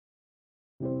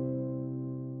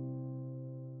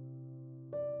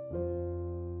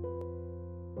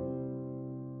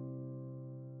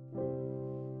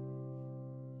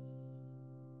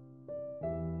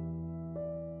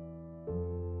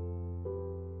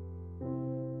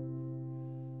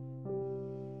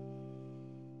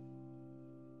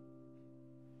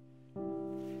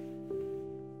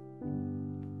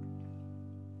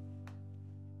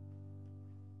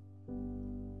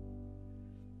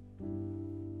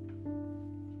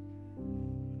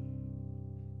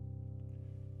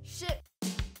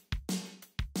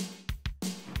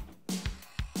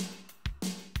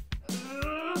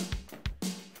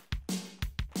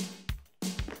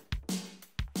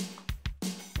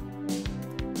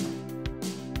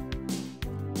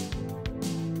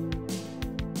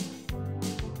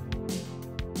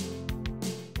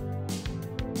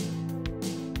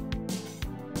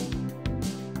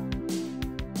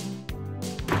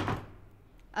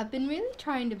I've been really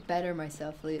trying to better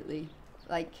myself lately.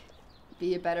 Like,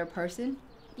 be a better person,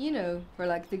 you know, for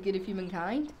like the good of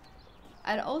humankind.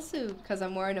 And also because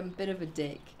I'm wearing a bit of a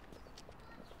dick.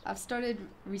 I've started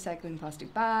recycling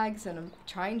plastic bags and I'm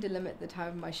trying to limit the time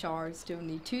of my showers to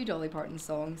only 2 Dolly Parton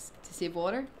songs to save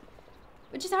water.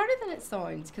 Which is harder than it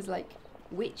sounds, because like,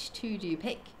 which two do you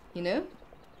pick, you know?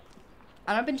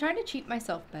 And I've been trying to treat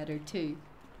myself better too.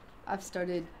 I've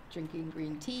started drinking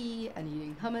green tea and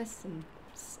eating hummus and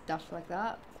stuff like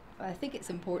that. I think it's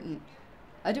important.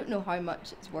 I don't know how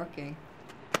much it's working.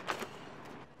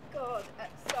 God,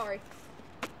 sorry.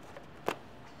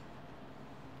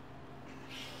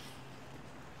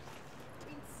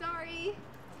 Sorry.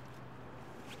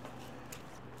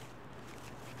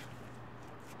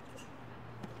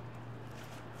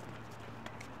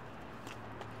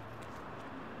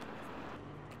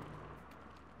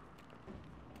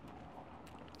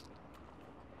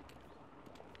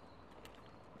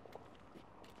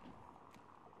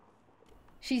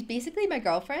 She's basically my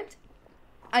girlfriend.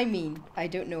 I mean, I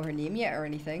don't know her name yet or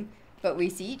anything, but we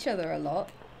see each other a lot.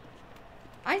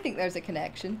 I think there's a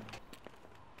connection.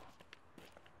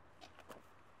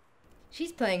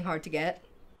 She's playing hard to get.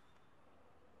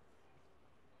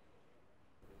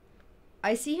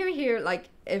 I see her here like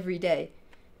every day.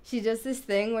 She does this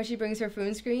thing where she brings her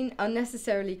phone screen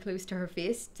unnecessarily close to her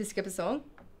face to skip a song.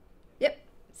 Yep,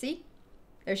 see?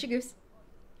 There she goes.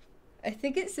 I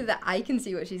think it's so that I can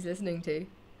see what she's listening to.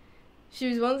 She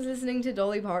was once listening to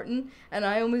Dolly Parton and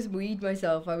I almost weed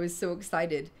myself, I was so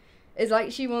excited. It's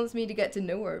like she wants me to get to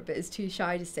know her but is too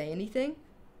shy to say anything.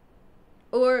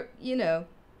 Or, you know,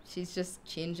 she's just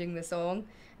changing the song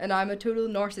and I'm a total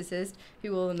narcissist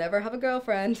who will never have a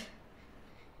girlfriend.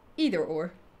 Either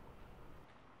or.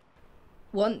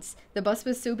 Once, the bus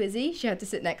was so busy she had to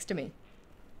sit next to me.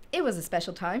 It was a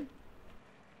special time.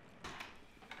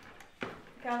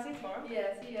 Can I see you tomorrow?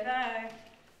 Yeah, see ya. Bye.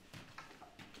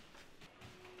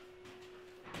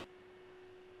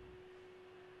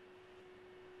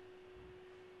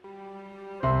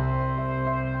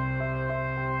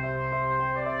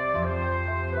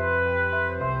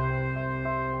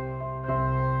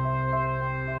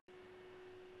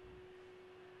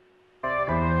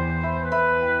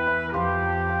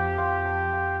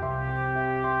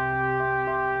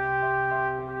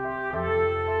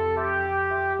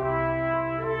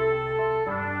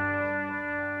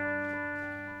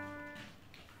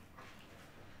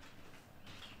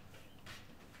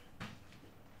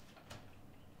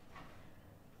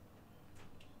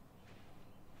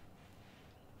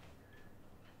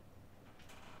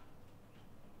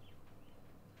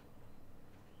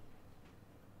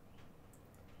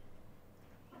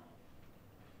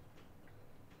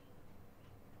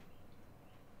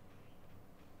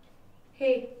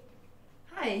 Hey.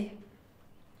 Hi.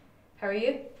 How are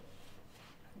you?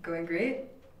 Going great.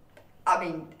 I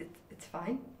mean, it's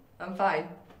fine. I'm fine.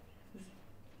 It's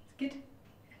good.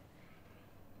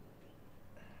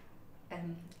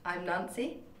 I'm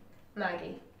Nancy.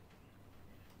 Maggie.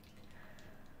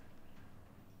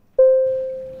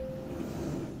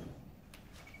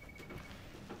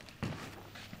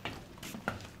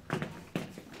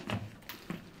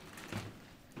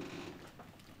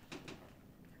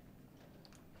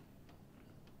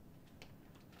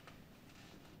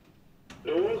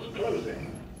 Doors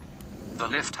closing. The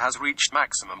lift has reached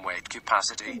maximum weight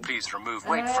capacity. Please remove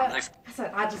weight from lift.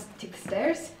 So I just take the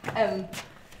stairs. I'm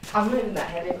not even that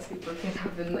heavy, it's people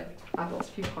because I've lost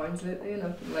a few pounds lately and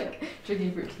I've been like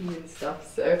drinking fruit tea and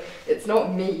stuff, so it's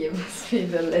not me, it must be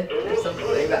the lift or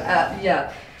something, but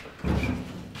yeah.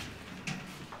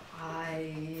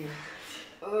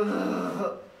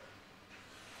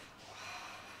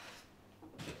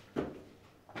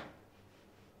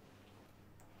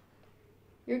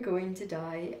 You're going to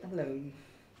die alone.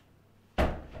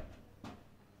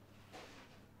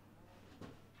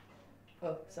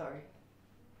 Oh, sorry.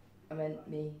 I meant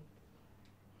me.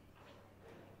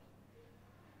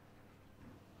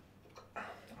 I'll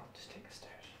just take the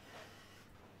stairs.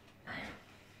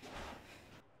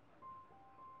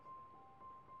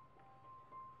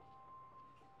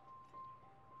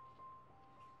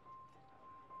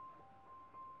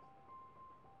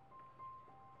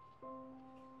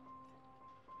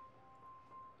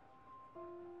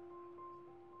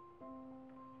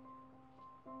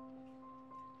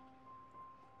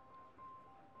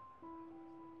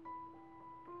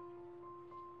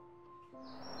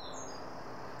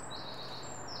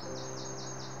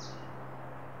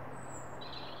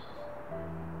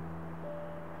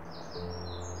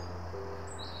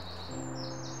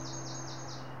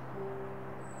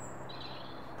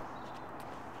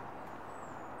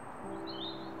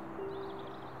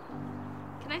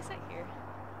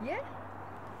 Yeah?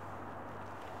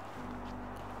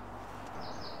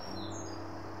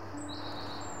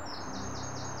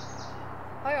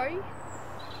 How are you?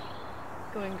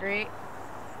 Going great.